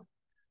adjacent one.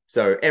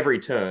 So every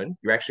turn,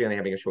 you're actually only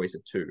having a choice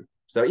of two.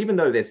 So even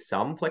though there's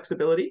some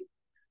flexibility,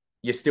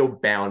 you're still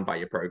bound by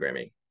your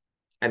programming.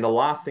 And the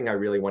last thing I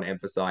really want to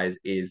emphasize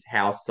is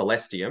how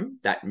Celestium,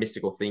 that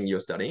mystical thing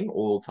you're studying,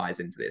 all ties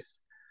into this.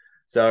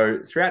 So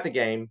throughout the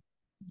game,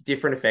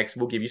 different effects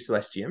will give you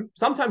Celestium.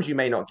 Sometimes you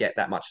may not get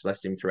that much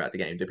Celestium throughout the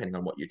game, depending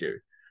on what you do.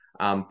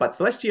 But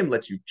Celestium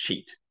lets you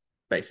cheat,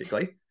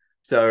 basically.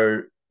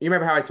 So you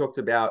remember how I talked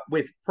about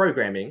with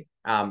programming,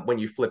 when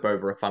you flip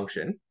over a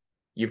function,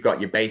 you've got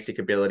your basic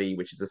ability,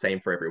 which is the same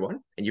for everyone,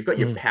 and you've got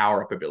your Mm.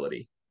 power up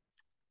ability.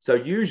 So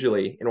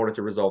usually, in order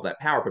to resolve that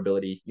power up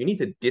ability, you need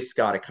to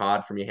discard a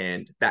card from your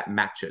hand that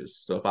matches.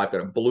 So if I've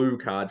got a blue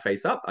card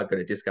face up, I've got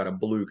to discard a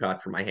blue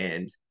card from my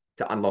hand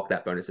to unlock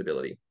that bonus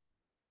ability.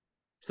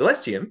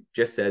 Celestium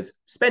just says,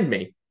 spend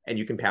me, and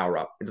you can power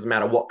up. It doesn't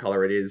matter what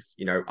color it is,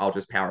 I'll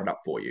just power it up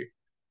for you.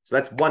 So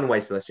that's one way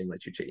Celestium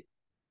lets you cheat.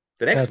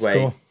 The next That's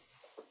cool. way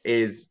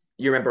is,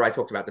 you remember I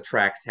talked about the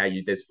tracks, how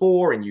there's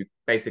four and you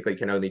basically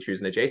can only choose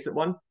an adjacent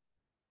one.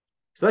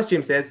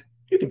 Celestium says,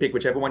 you can pick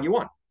whichever one you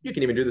want. You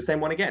can even do the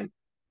same one again.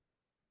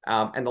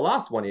 And the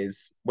last one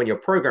is when you're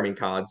programming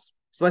cards,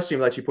 Celestium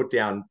lets you put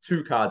down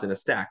 2 cards in a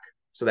stack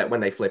so that when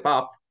they flip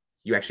up,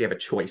 you actually have a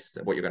choice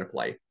of what you're going to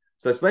play.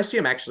 So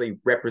Celestium actually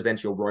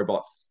represents your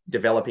robots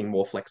developing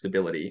more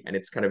flexibility, and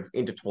it's kind of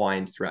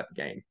intertwined throughout the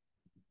game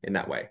in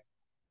that way.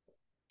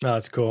 Oh,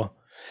 that's cool.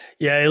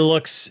 Yeah, it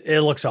looks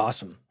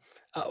awesome.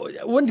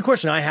 One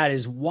question I had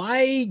is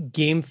why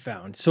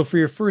GameFound? So for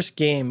your first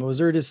game, was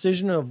there a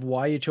decision of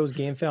why you chose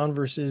GameFound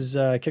versus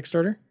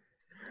Kickstarter?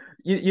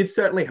 You'd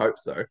certainly hope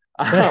so.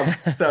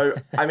 So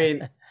I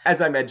mean,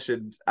 as I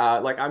mentioned,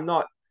 like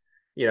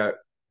you know,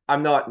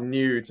 I'm not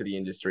new to the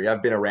industry.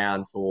 I've been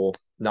around for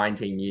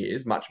 19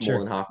 years, much more Sure.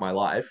 than half my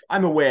life.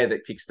 I'm aware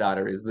that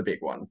Kickstarter is the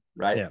big one,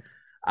 right?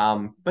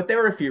 Yeah. But there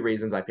were a few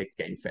reasons I picked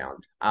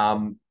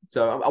GameFound.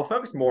 So I'll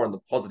focus more on the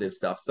positive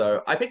stuff.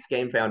 So I picked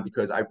GameFound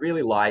because I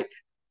really like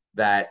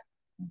that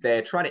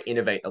they're trying to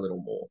innovate a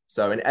little more.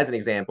 So, and as an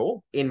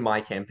example, in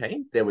my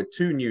campaign, there were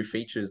 2 new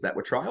features that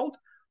were trialed.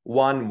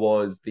 One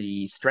was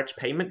the stretch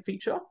payment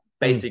feature. Mm.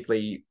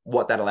 Basically,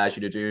 what that allows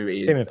you to do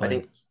is, Payment I plan.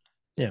 think,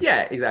 Yeah.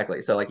 yeah,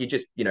 exactly. So, like, you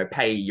just,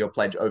 pay your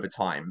pledge over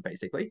time,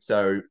 basically.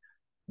 So,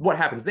 what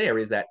happens there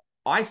is that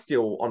I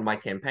still, on my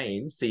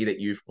campaign, see that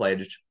you've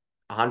pledged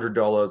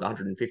 $100,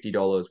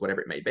 $150, whatever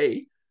it may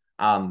be.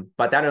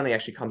 But that only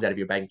actually comes out of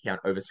your bank account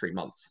over 3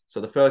 months.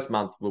 So the first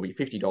month will be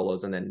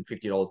 $50 and then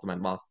 $50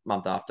 the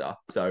month after.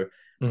 So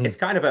Hmm. it's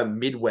kind of a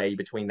midway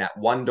between that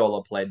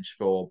 $1 pledge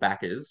for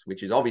backers,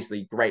 which is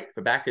obviously great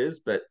for backers,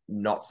 but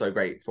not so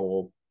great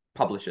for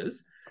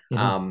publishers. Hmm.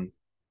 Um,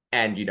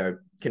 and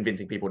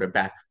convincing people to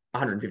back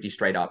 150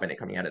 straight up and it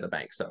coming out of the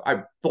bank. So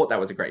I thought that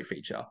was a great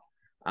feature.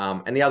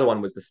 And the other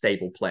one was the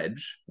stable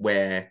pledge,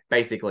 where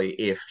basically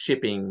if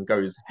shipping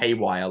goes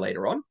haywire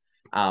later on,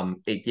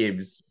 it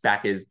gives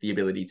backers the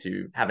ability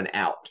to have an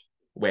out,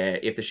 where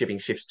if the shipping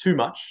shifts too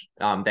much,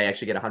 they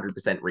actually get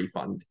 100%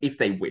 refund if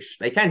they wish.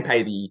 They can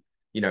pay the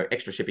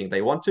extra shipping if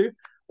they want to,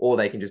 or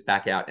they can just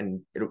back out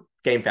and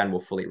GameFound will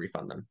fully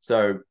refund them.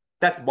 So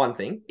that's one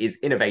thing, is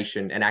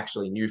innovation and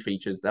actually new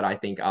features that I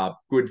think are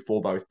good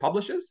for both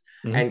publishers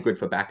Hmm. and good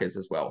for backers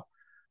as well.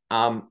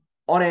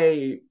 On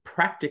a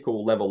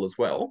practical level as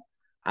well,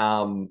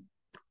 um,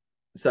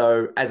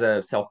 so as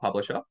a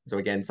self-publisher, so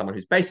again, someone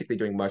who's basically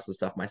doing most of the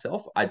stuff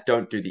myself, I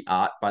don't do the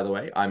art, by the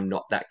way. I'm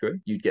not that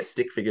good. You'd get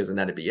stick figures and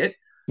that'd be it.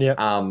 Yeah.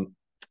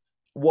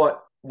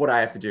 What I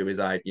have to do is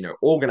I,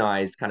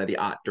 organize kind of the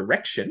art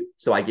direction.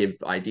 So I give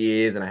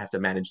ideas and I have to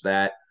manage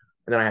that.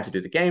 And then I have to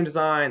do the game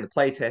design, the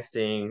play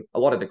testing, a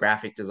lot of the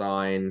graphic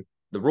design,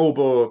 the rule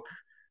book,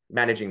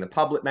 managing the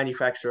public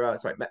manufacturer,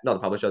 sorry, not the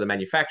publisher, the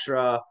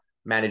manufacturer,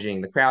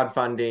 managing the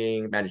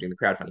crowdfunding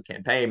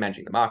campaign,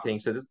 managing the marketing.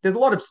 So there's a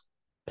lot of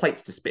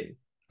plates to spin,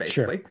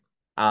 Sure. basically.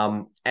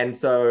 And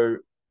so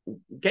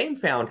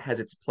GameFound has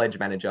its pledge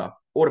manager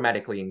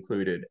automatically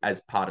included as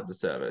part of the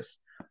service.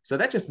 So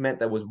that just meant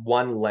there was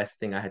one less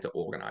thing I had to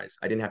organize.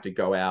 I didn't have to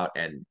go out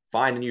and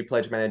find a new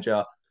pledge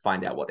manager,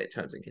 find out what their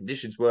terms and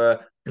conditions were,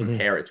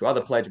 compare it to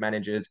other pledge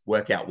managers,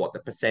 work out what the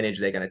percentage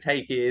they're going to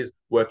take is,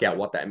 work out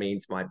what that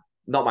means,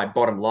 not my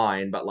bottom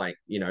line, but like,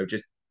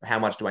 just how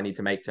much do I need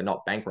to make to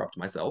not bankrupt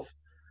myself.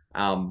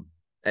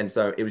 And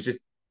so it was just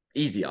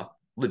easier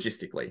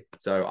logistically.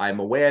 So I'm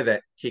aware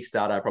that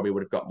Kickstarter probably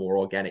would have got more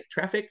organic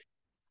traffic.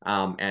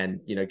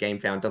 And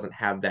GameFound doesn't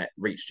have that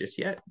reach just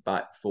yet,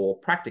 but for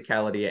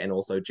practicality and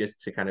also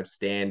just to kind of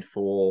stand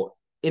for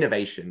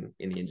innovation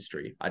in the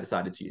industry, I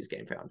decided to use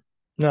GameFound.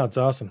 No, it's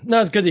awesome. No,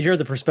 it's good to hear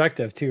the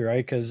perspective too,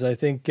 right? Because I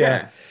think,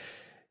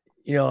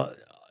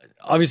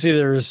 obviously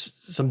there's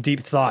some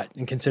deep thought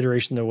and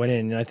consideration that went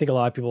in. And I think a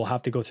lot of people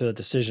have to go through the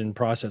decision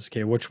process.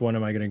 Okay, which one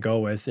am I going to go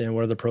with? And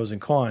what are the pros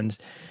and cons?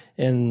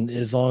 And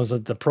as long as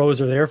the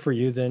pros are there for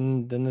you,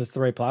 then it's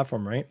the right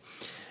platform, right?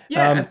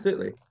 Yeah,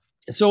 absolutely.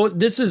 So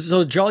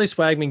Jolly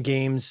Swagman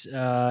Games,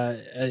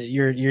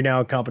 you're now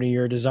a company,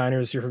 you're a designer,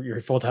 it's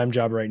your full-time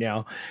job right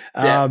now.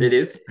 Yeah, it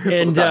is.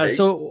 And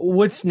so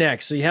what's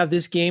next? So you have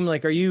this game,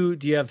 like, do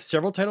you have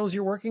several titles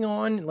you're working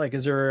on? Like,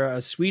 is there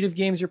a suite of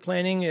games you're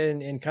planning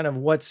and kind of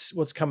what's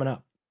coming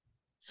up?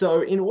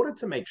 So in order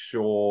to make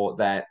sure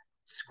that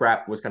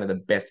Scrap was kind of the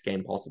best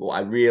game possible,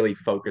 I really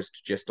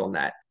focused just on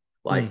that.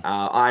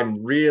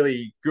 I'm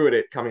really good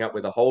at coming up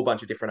with a whole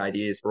bunch of different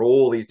ideas for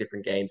all these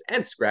different games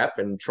and Scrap,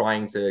 and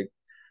trying to,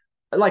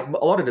 like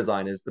a lot of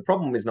designers, the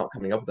problem is not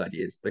coming up with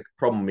ideas. The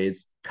problem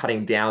is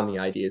cutting down the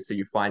ideas so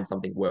you find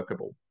something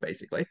workable,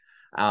 basically.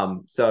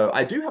 So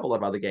I do have a lot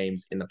of other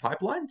games in the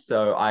pipeline.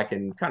 So I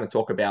can kind of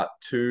talk about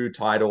 2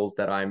 titles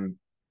that I'm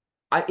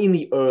in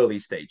the early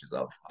stages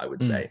of, I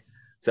would say.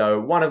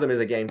 So one of them is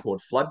a game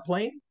called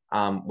Floodplain,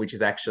 which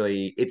is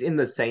actually, it's in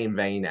the same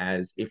vein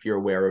as, if you're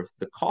aware of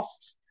The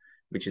Cost,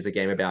 which is a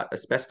game about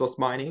asbestos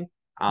mining.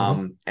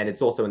 And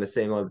it's also in the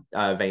similar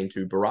vein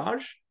to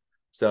Barrage.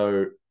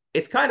 So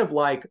it's kind of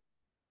like,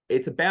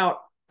 it's about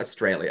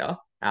Australia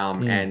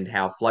and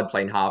how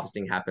floodplain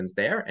harvesting happens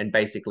there. And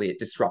basically it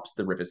disrupts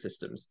the river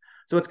systems.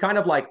 So it's kind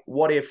of like,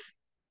 what if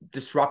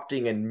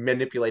disrupting and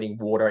manipulating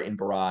water in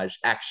Barrage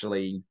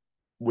actually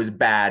was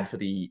bad for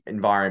the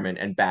environment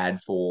and bad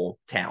for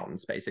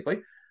towns, basically.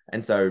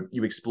 And so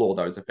you explore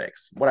those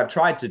effects. What I've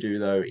tried to do,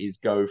 though, is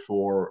go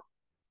for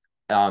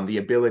the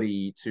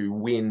ability to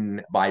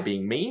win by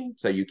being mean.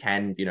 So you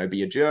can,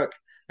 be a jerk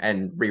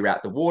and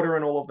reroute the water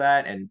and all of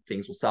that, and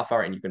things will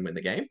suffer and you can win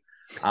the game.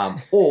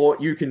 Or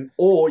you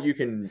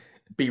can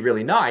be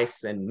really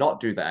nice and not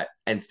do that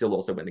and still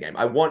also win the game.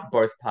 I want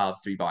both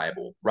paths to be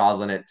viable rather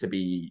than it to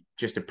be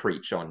just a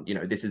preach on,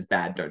 this is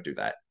bad, don't do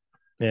that.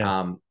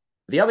 Yeah.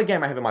 The other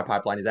game I have in my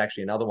pipeline is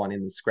actually another one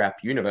in the Scrap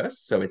universe.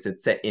 So it's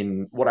set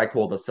in what I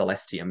call the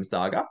Celestium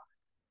saga.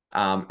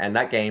 And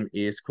that game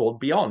is called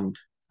Beyond.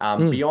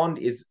 Beyond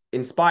is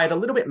inspired a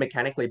little bit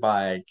mechanically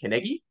by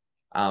Kenegi,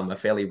 a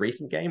fairly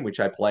recent game, which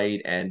I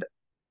played, and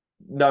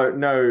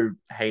no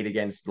hate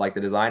against like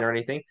the design or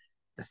anything.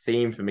 The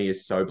theme for me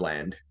is so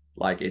bland.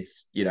 Like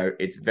it's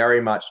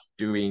very much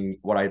doing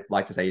what I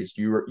like to say is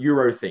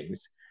Euro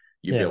things.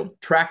 You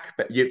build track,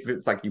 but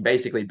it's like you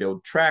basically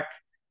build track.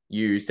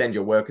 You send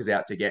your workers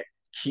out to get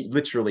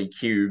literally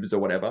cubes or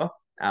whatever,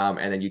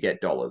 and then you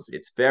get dollars.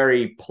 It's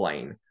very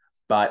plain,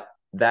 but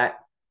that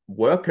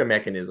worker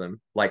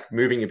mechanism, like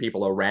moving your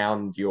people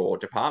around your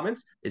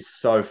departments, is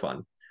so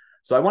fun.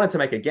 So I wanted to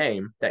make a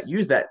game that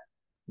used that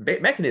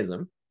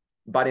mechanism,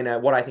 but in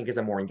what I think is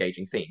a more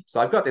engaging theme. So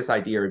I've got this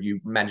idea of you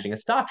managing a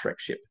Star Trek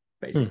ship,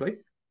 basically,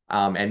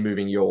 and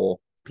moving your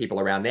people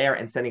around there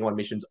and sending on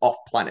missions off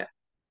planet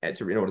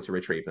in order to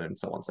retrieve them and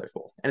so on and so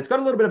forth. And it's got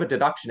a little bit of a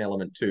deduction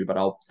element too, but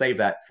I'll save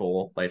that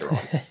for later on.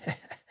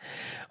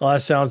 Well,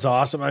 that sounds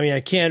awesome. I mean, I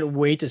can't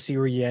wait to see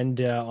where you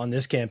end on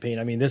this campaign.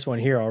 I mean, this one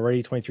here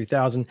already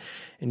 23,000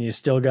 and you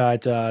still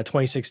got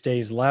 26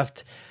 days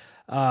left.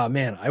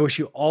 Man, I wish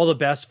you all the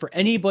best. For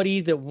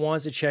anybody that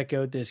wants to check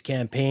out this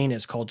campaign,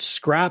 it's called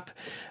Scrap.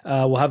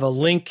 We'll have a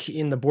link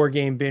in the Board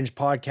Game Binge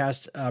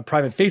podcast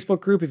private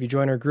Facebook group. If you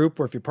join our group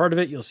or if you're part of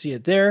it, you'll see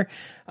it there.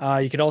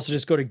 You can also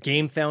just go to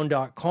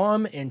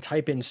gamefound.com and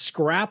type in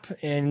Scrap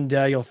and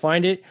you'll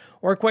find it.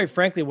 Or quite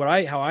frankly,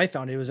 how I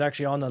found it was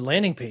actually on the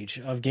landing page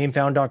of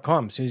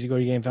gamefound.com. As soon as you go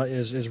to Gamefound,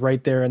 is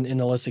right there in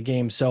the list of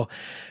games. So,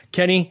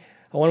 Kenny,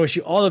 I want to wish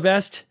you all the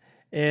best.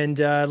 And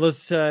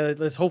let's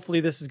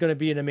hopefully this is going to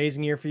be an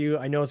amazing year for you.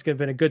 I know it's going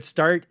to be a good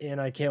start, and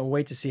I can't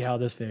wait to see how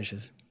this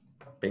finishes.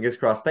 Fingers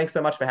crossed. Thanks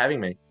so much for having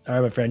me. All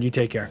right, my friend. You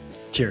take care.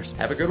 Cheers.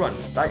 Have a good one.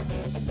 Bye.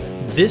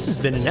 This has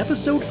been an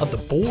episode of the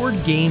Board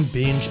Game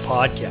Binge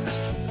podcast,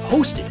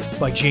 hosted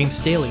by James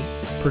Staley,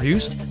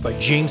 produced by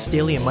James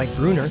Staley and Mike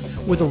Bruner,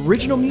 with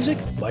original music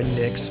by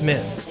Nick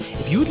Smith.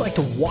 If you would like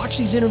to watch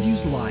these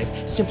interviews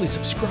live, simply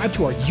subscribe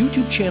to our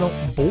YouTube channel,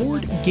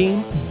 Board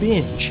Game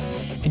Binge,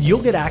 and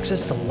you'll get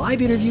access to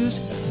live interviews,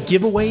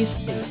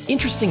 giveaways, and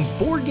interesting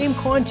board game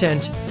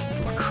content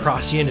from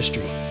across the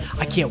industry.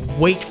 I can't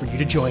wait for you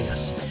to join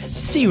us.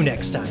 See you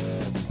next time.